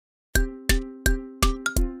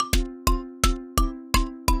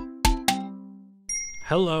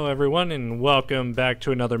Hello everyone and welcome back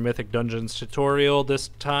to another Mythic Dungeons tutorial. This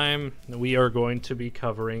time we are going to be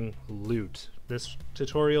covering loot. This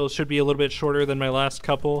tutorial should be a little bit shorter than my last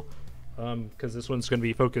couple because this one's going to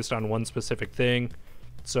be focused on one specific thing.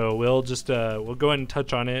 So we'll go ahead and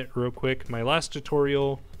touch on it real quick. My last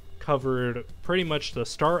tutorial covered pretty much the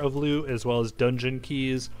start of loot as well as dungeon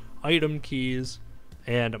keys, item keys,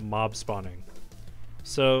 and mob spawning.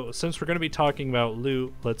 So since we're going to be talking about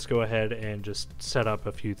loot, let's go ahead and just set up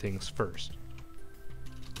a few things first.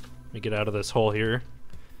 Let me get out of this hole here.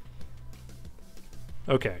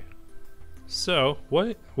 Okay, so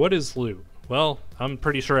what is loot? Well, I'm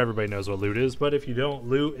pretty sure everybody knows what loot is, but if you don't,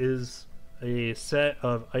 loot is a set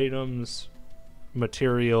of items,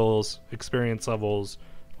 materials, experience levels,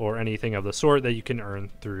 or anything of the sort that you can earn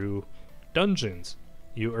through dungeons.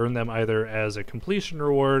 You earn them either as a completion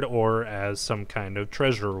reward or as some kind of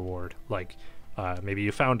treasure reward, like maybe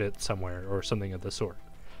you found it somewhere or something of the sort.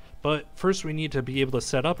 But first we need to be able to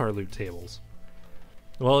set up our loot tables.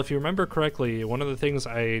 Well, if you remember correctly, one of the things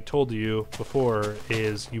I told you before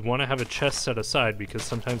is you want to have a chest set aside because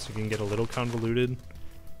sometimes it can get a little convoluted.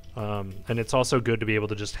 And it's also good to be able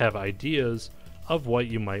to just have ideas of what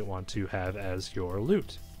you might want to have as your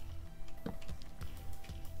loot.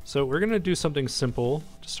 So we're going to do something simple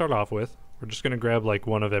to start off with. We're just going to grab like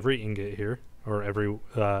one of every ingot here, or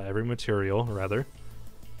every material rather.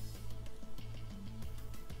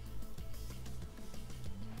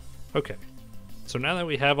 Okay, so now that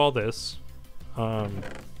we have all this, I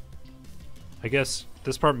guess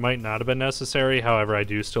this part might not have been necessary, however I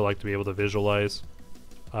do still like to be able to visualize.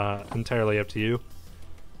 Entirely up to you.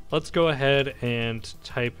 Let's go ahead and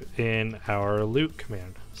type in our loot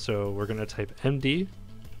command. So we're going to type md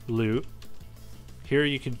loot. Here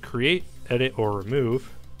you can create, edit, or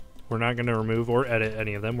remove. We're not going to remove or edit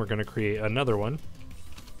any of them. We're going to create another one.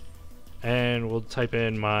 And we'll type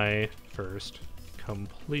in my first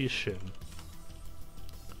completion.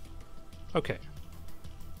 Okay.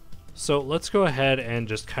 So let's go ahead and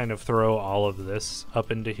just kind of throw all of this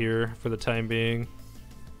up into here for the time being.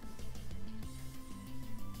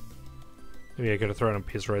 Maybe I could have thrown a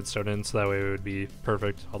piece of redstone in so that way it would be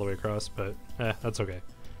perfect all the way across, but that's okay.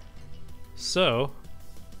 So,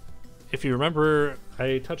 if you remember,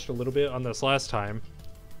 I touched a little bit on this last time.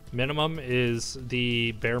 Minimum is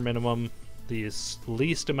the bare minimum, the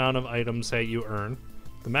least amount of items that you earn.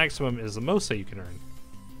 The maximum is the most that you can earn.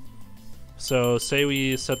 So, say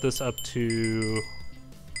we set this up to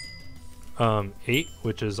 8,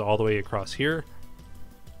 which is all the way across here.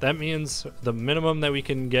 That means the minimum that we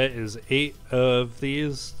can get is 8 of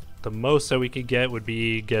these. The most that we could get would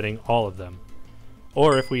be getting all of them.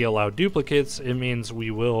 Or if we allow duplicates, it means we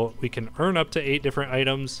can earn up to 8 different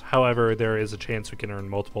items. However, there is a chance we can earn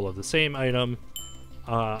multiple of the same item.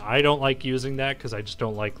 I don't like using that because I just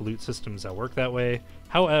don't like loot systems that work that way.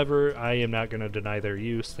 However, I am not going to deny their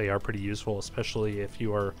use. They are pretty useful, especially if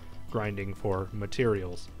you are grinding for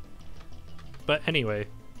materials. But anyway,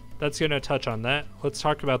 that's going to touch on that. Let's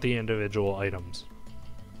talk about the individual items.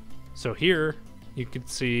 So here, you can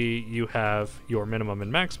see you have your minimum and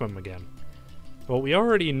maximum again. Well, we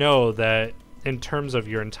already know that in terms of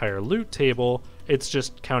your entire loot table, it's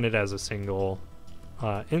just counted as a single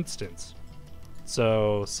instance.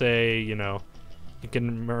 So say, you know, you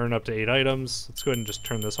can earn up to 8 items. Let's go ahead and just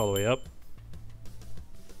turn this all the way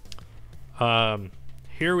up.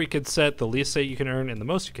 Here we could set the least that you can earn and the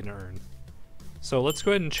most you can earn. So let's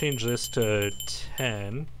go ahead and change this to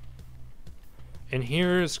 10. And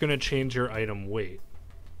here is going to change your item weight.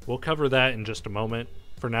 We'll cover that in just a moment.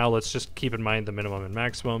 For now, let's just keep in mind the minimum and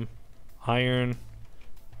maximum. Iron,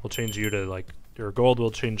 we'll change you to like, your gold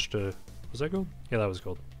will change to, was that gold? Yeah, that was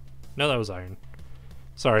gold. No, that was iron.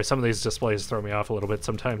 Sorry, some of these displays throw me off a little bit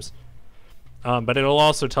sometimes. But it'll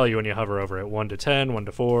also tell you when you hover over it. 1 to 10, 1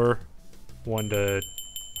 to 4, 1 to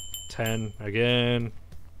 10 again,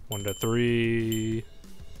 1 to 3,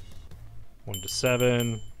 1 to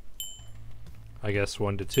 7, I guess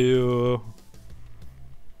 1 to 2.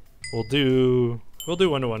 We'll do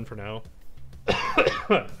 1 to 1 for now.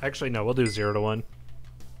 Actually, no, we'll do 0 to 1.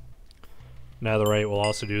 Netherite, we'll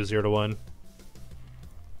also do 0 to 1.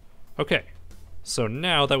 Okay, so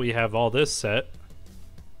now that we have all this set,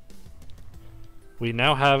 we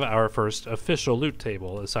now have our first official loot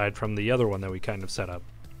table, aside from the other one that we kind of set up.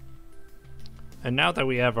 And now that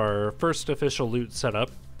we have our first official loot set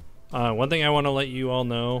up, one thing I want to let you all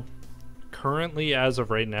know, currently as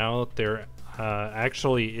of right now, there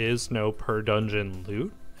actually is no per dungeon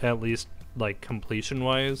loot, at least like completion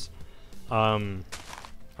wise. I'm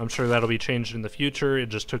sure that'll be changed in the future. It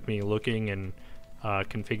just took me looking and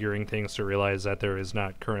configuring things to realize that there is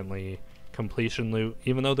not currently completion loot,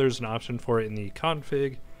 even though there's an option for it in the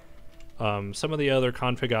config. Some of the other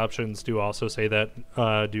config options do also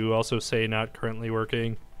say not currently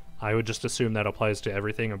working. I would just assume that applies to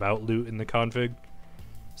everything about loot in the config.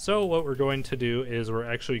 So what we're going to do is we're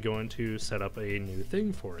actually going to set up a new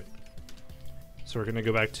thing for it. So we're going to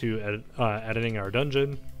go back to editing our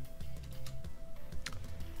dungeon.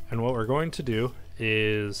 And what we're going to do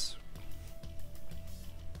is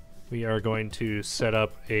we are going to set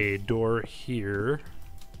up a door here,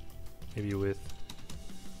 maybe with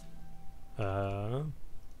a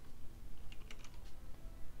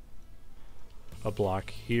block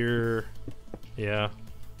here, yeah,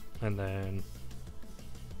 and then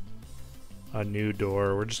a new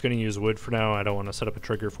door. We're just going to use wood for now. I don't want to set up a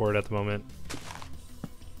trigger for it at the moment.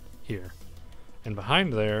 Here. And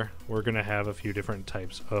behind there, we're going to have a few different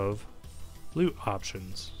types of loot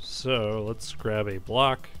options. So let's grab a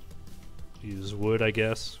block. Use wood, I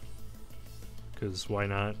guess, because why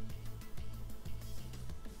not?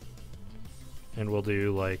 And we'll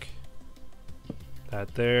do like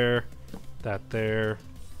that there,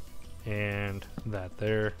 and that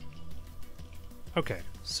there. Okay,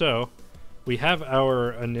 so we have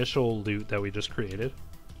our initial loot that we just created.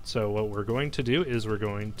 So what we're going to do is we're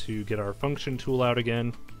going to get our function tool out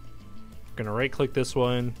again. We're going to right click this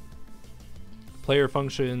one, player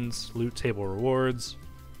functions, loot table rewards,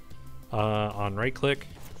 on right click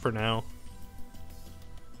for now,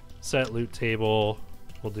 set loot table.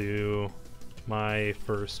 We'll do my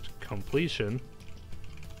first completion.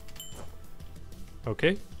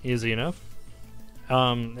 Okay, easy enough.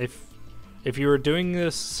 If you were doing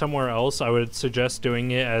this somewhere else, I would suggest doing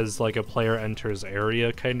it as like a player enters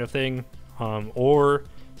area kind of thing, or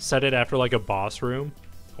set it after like a boss room,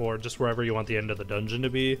 or just wherever you want the end of the dungeon to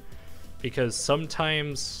be, because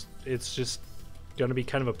sometimes it's just gonna be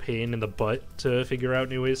kind of a pain in the butt to figure out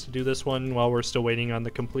new ways to do this one while we're still waiting on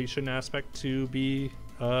the completion aspect to be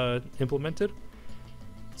implemented.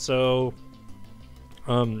 So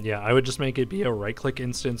yeah, I would just make it be a right-click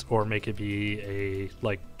instance, or make it be a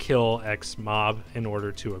like kill X mob in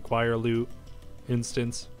order to acquire loot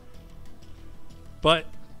instance. But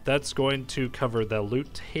that's going to cover the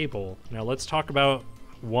loot table. Now let's talk about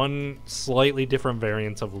one slightly different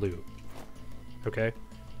variant of loot. Okay,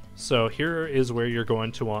 so here is where you're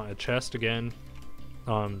going to want a chest again,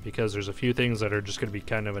 because there's a few things that are just going to be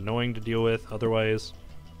kind of annoying to deal with otherwise.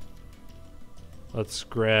 Let's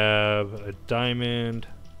grab a diamond,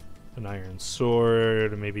 an iron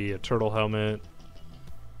sword, maybe a turtle helmet,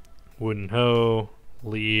 wooden hoe,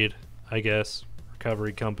 lead, I guess,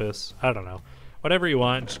 recovery compass, I don't know. Whatever you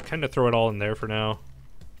want, just kind of throw it all in there for now.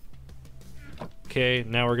 Okay,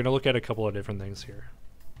 now we're going to look at a couple of different things here.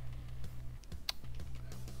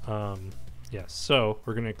 Yeah, so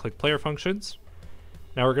we're going to click player functions.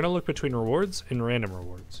 Now we're going to look between rewards and random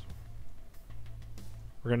rewards.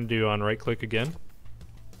 We're going to do on right click again.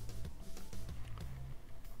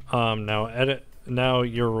 Now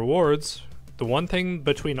your rewards, the one thing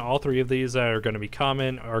between all three of these that are going to be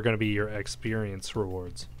common are going to be your experience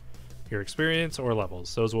rewards. Your experience or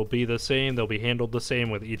levels. Those will be the same. They'll be handled the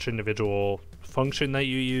same with each individual function that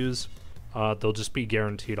you use. They'll just be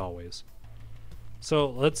guaranteed always.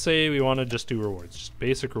 So let's say we want to just do rewards, just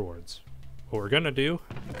basic rewards. What we're going to do,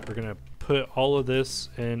 we're going to put all of this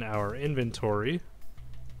in our inventory.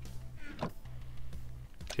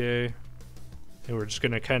 Okay, and we're just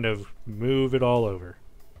gonna kind of move it all over.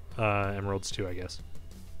 Emeralds too, I guess.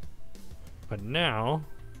 But now,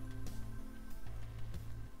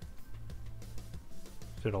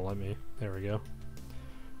 if it'll let me, there we go.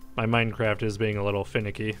 My Minecraft is being a little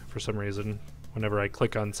finicky for some reason. Whenever I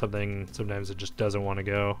click on something, sometimes it just doesn't want to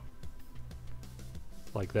go.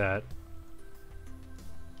 Like that.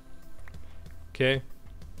 Okay,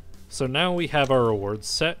 so now we have our rewards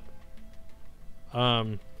set.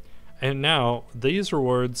 And now these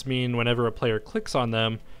rewards mean whenever a player clicks on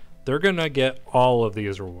them, they're gonna get all of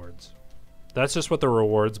these rewards. That's just what the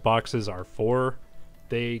rewards boxes are for.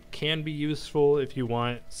 They can be useful if you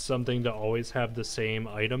want something to always have the same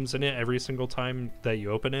items in it every single time that you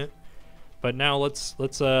open it. But now let's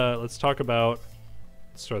talk about,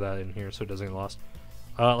 let's throw that in here so it doesn't get lost.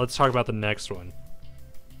 Let's talk about the next one.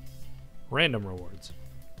 Random rewards.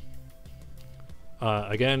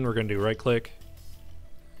 Again, we're gonna do right click.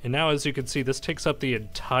 And now, as you can see, this takes up the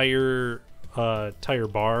entire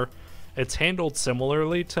bar. It's handled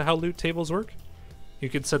similarly to how loot tables work. You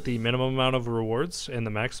can set the minimum amount of rewards and the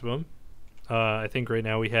maximum. I think right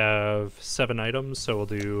now we have 7 items, so we'll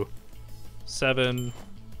do 7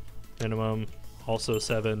 minimum, also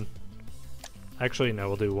 7. Actually, no,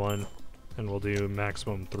 we'll do 1, and we'll do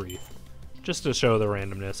maximum 3, just to show the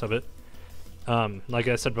randomness of it. Like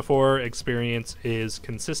I said before, experience is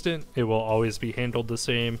consistent. It will always be handled the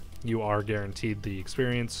same. You are guaranteed the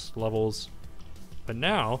experience levels. But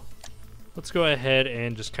now, let's go ahead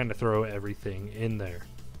and just kind of throw everything in there.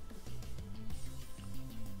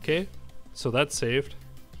 Okay, so that's saved.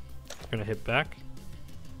 We're gonna hit back.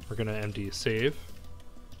 We're gonna empty save.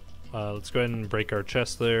 Let's go ahead and break our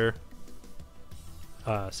chest there.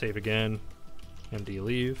 Save again. Empty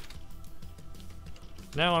leave.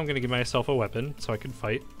 Now I'm gonna give myself a weapon so I can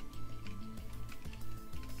fight.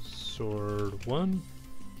 Sword 1.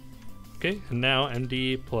 Okay, and now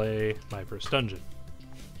MD play my first dungeon.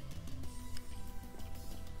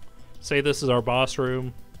 Say this is our boss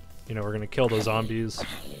room. You know, we're gonna kill the zombies.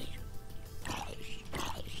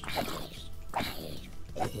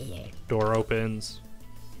 Door opens.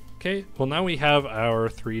 Okay, well now we have our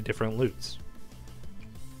 3 different loots.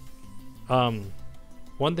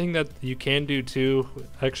 One thing that you can do too,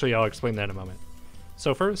 actually I'll explain that in a moment.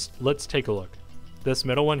 So first, let's take a look. This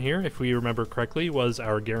middle one here, if we remember correctly, was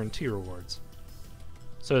our guarantee rewards.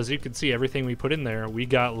 So as you can see, everything we put in there, we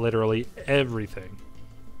got literally everything.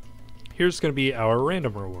 Here's going to be our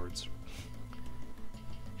random rewards.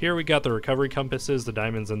 Here we got the recovery compasses, the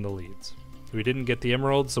diamonds, and the leads. We didn't get the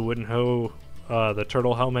emeralds, the wooden hoe, the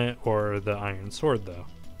turtle helmet, or the iron sword though.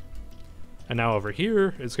 And now over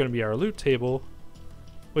here is going to be our loot table,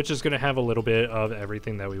 which is going to have a little bit of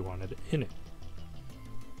everything that we wanted in it.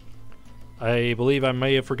 I believe I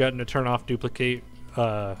may have forgotten to turn off duplicate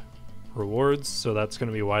rewards, so that's going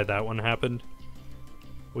to be why that one happened.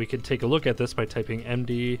 We could take a look at this by typing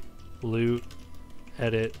MD, loot,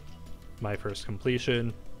 edit, my first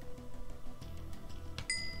completion.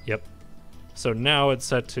 Yep. So now it's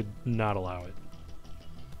set to not allow it.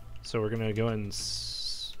 So we're going to go and...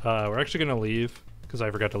 we're actually going to leave, because I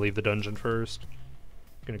forgot to leave the dungeon first.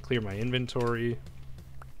 Going to clear my inventory,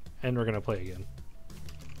 and we're going to play again.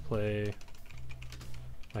 Play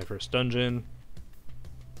my first dungeon.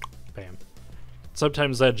 Bam.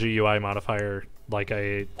 Sometimes that GUI modifier, like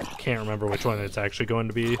I can't remember which one it's actually going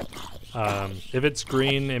to be. If it's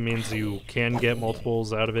green, it means you can get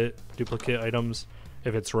multiples out of it, duplicate items.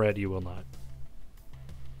 If it's red, you will not.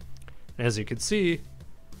 As you can see,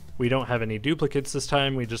 we don't have any duplicates this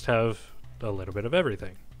time, we just have a little bit of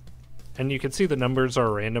everything. And you can see the numbers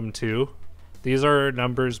are random too. These are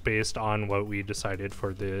numbers based on what we decided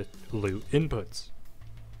for the loot inputs.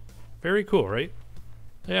 Very cool, right?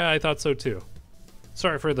 Yeah, I thought so too.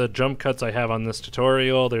 Sorry for the jump cuts I have on this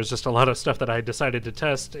tutorial. There's just a lot of stuff that I decided to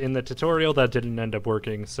test in the tutorial that didn't end up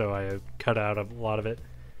working, so I cut out a lot of it.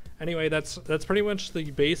 Anyway, that's pretty much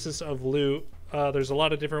the basis of loot. There's a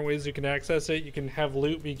lot of different ways you can access it. You can have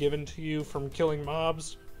loot be given to you from killing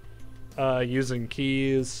mobs, using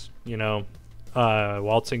keys, you know,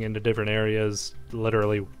 waltzing into different areas.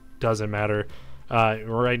 Literally doesn't matter.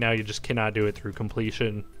 Right now you just cannot do it through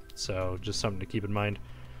completion, so just something to keep in mind.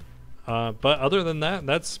 But other than that,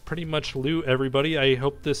 that's pretty much loot, everybody. I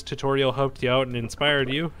hope this tutorial helped you out and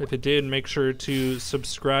inspired you. If it did, make sure to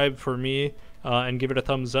subscribe for me and give it a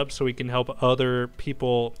thumbs up so we can help other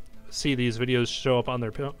people see these videos show up on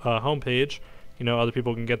their homepage. You know, other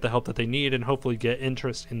people can get the help that they need and hopefully get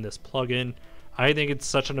interest in this plugin. I think it's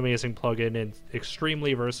such an amazing plugin and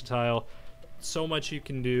extremely versatile. So much you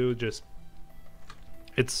can do. Just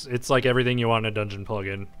it's like everything you want in a dungeon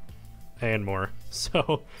plugin and more.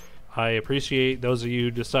 So I appreciate those of you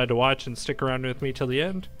who decide to watch and stick around with me till the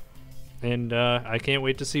end. And I can't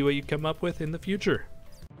wait to see what you come up with in the future.